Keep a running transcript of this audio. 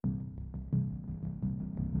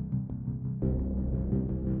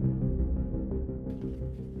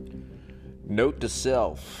Note to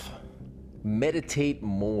self, meditate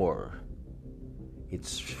more.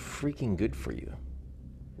 It's freaking good for you.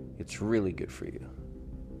 It's really good for you.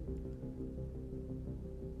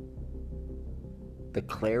 The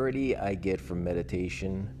clarity I get from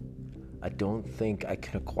meditation, I don't think I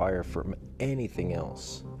can acquire from anything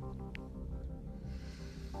else.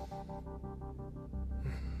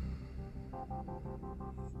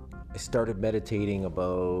 I started meditating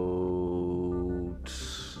about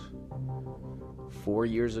 4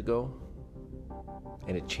 years ago,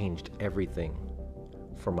 and it changed everything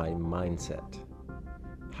for my mindset.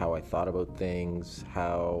 How I thought about things,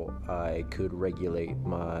 how I could regulate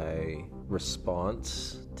my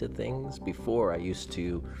response to things. Before, I used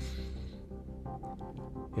to,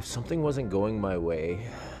 if something wasn't going my way,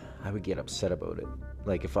 I would get upset about it.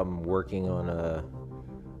 Like if I'm working on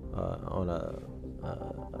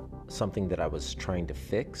something that I was trying to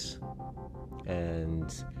fix,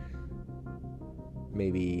 and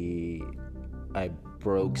maybe I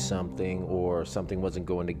broke something or something wasn't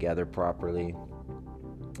going together properly,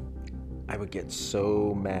 I would get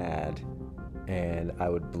so mad and I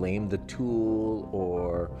would blame the tool,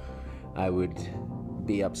 or I would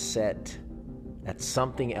be upset at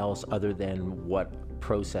something else other than what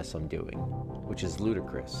process I'm doing, which is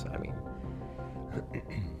ludicrous. I mean,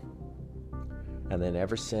 and then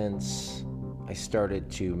ever since I started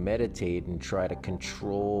to meditate and try to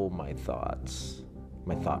control my thoughts,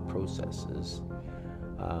 my thought processes,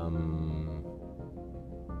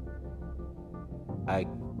 I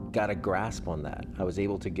got a grasp on that. I was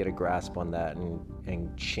able to get a grasp on that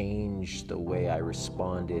and change the way I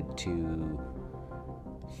responded to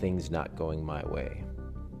things not going my way.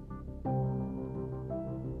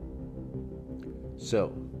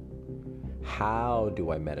 So, how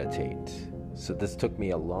do I meditate? So this took me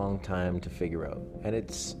a long time to figure out, and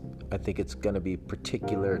I think it's going to be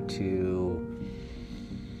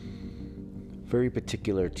very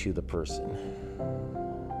particular to the person.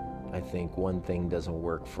 I think one thing doesn't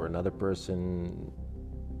work for another person.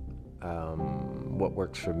 What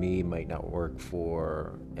works for me might not work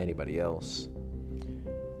for anybody else.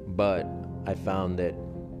 But I found that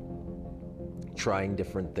trying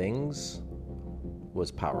different things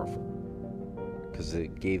was powerful, because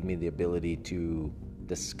it gave me the ability to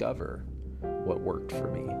discover what worked for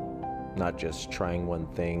me. Not just trying one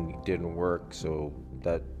thing didn't work, so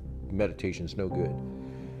that meditation's no good.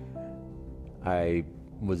 I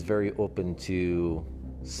was very open to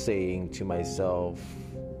saying to myself,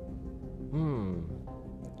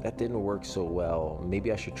 that didn't work so well.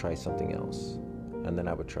 Maybe I should try something else. And then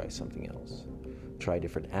I would try something else. Try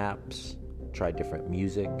different apps, try different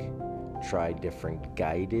music, try different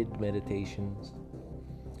guided meditations.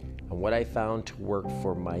 And what I found to work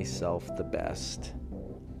for myself the best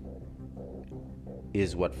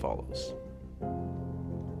is what follows.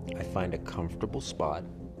 I find a comfortable spot.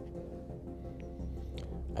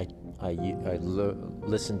 I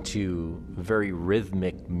listen to very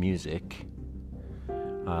rhythmic music.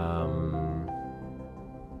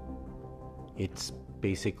 It's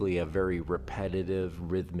basically a very repetitive,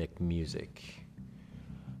 rhythmic music.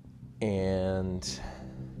 And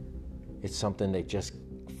it's something that just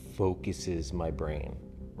focuses my brain,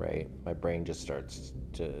 right? My brain just starts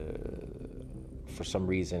to, for some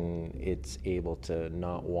reason, it's able to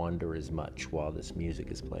not wander as much while this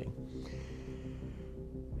music is playing.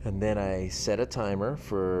 And then I set a timer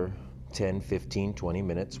for 10, 15, 20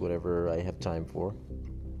 minutes, whatever I have time for.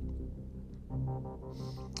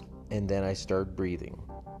 And then I start breathing.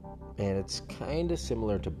 And it's kind of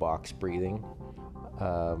similar to box breathing.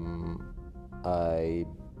 I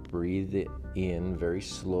breathe it in very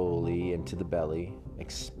slowly into the belly,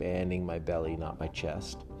 expanding my belly, not my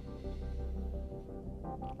chest.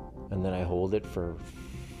 And then I hold it for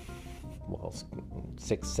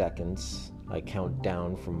 6 seconds. I count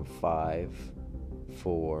down from 5,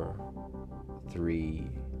 4, 3,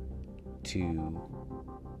 2,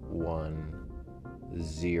 1,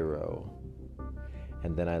 0.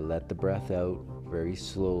 And then I let the breath out very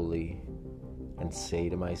slowly and say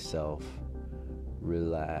to myself,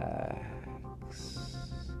 relax.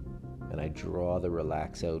 And I draw the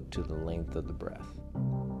relax out to the length of the breath.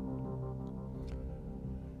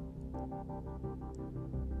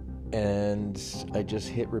 And I just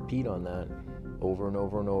hit repeat on that over and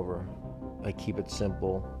over and over. I keep it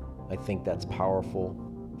simple. I think that's powerful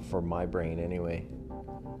for my brain anyway.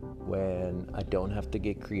 When I don't have to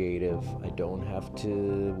get creative, I don't have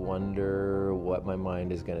to wonder what my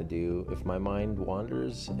mind is going to do. If my mind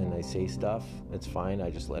wanders and I say stuff, it's fine. I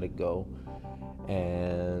just let it go.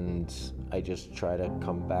 And I just try to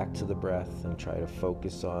come back to the breath and try to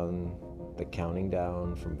focus on the counting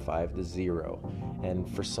down from 5 to 0. And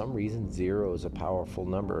for some reason, 0 is a powerful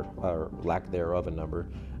number, or lack thereof a number,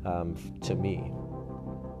 to me.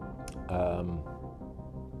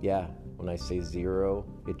 Yeah, when I say 0,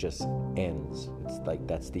 it just ends. It's like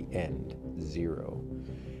that's the end, 0.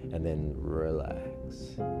 And then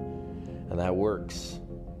relax. And that works.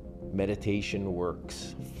 Meditation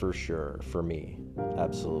works for sure for me,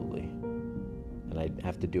 absolutely. And I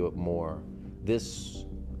have to do it more. This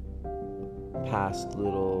past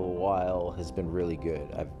little while has been really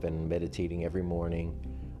good. I've been meditating every morning.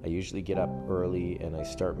 I usually get up early and I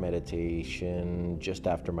start meditation just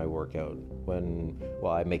after my workout.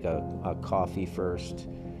 I make a coffee first,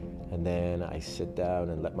 and then I sit down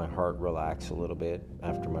and let my heart relax a little bit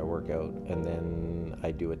after my workout, and then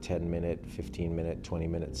I do a 10-minute, 15-minute,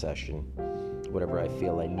 20-minute session, whatever I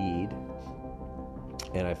feel I need.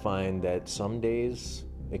 And I find that some days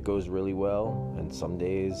it goes really well, and some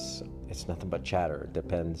days it's nothing but chatter. It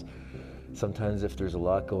depends. Sometimes if there's a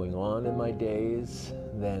lot going on in my days,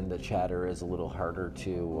 then the chatter is a little harder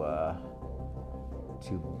to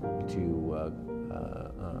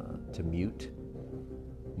mute.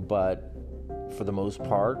 But for the most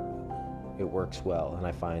part, it works well. And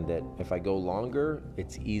I find that if I go longer,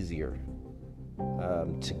 it's easier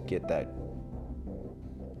to get that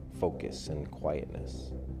focus and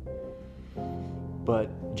quietness.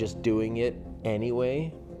 But just doing it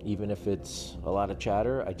anyway, even if it's a lot of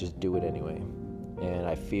chatter, I just do it anyway. And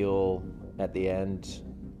I feel at the end,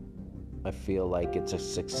 I feel like it's a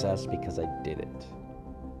success because I did it.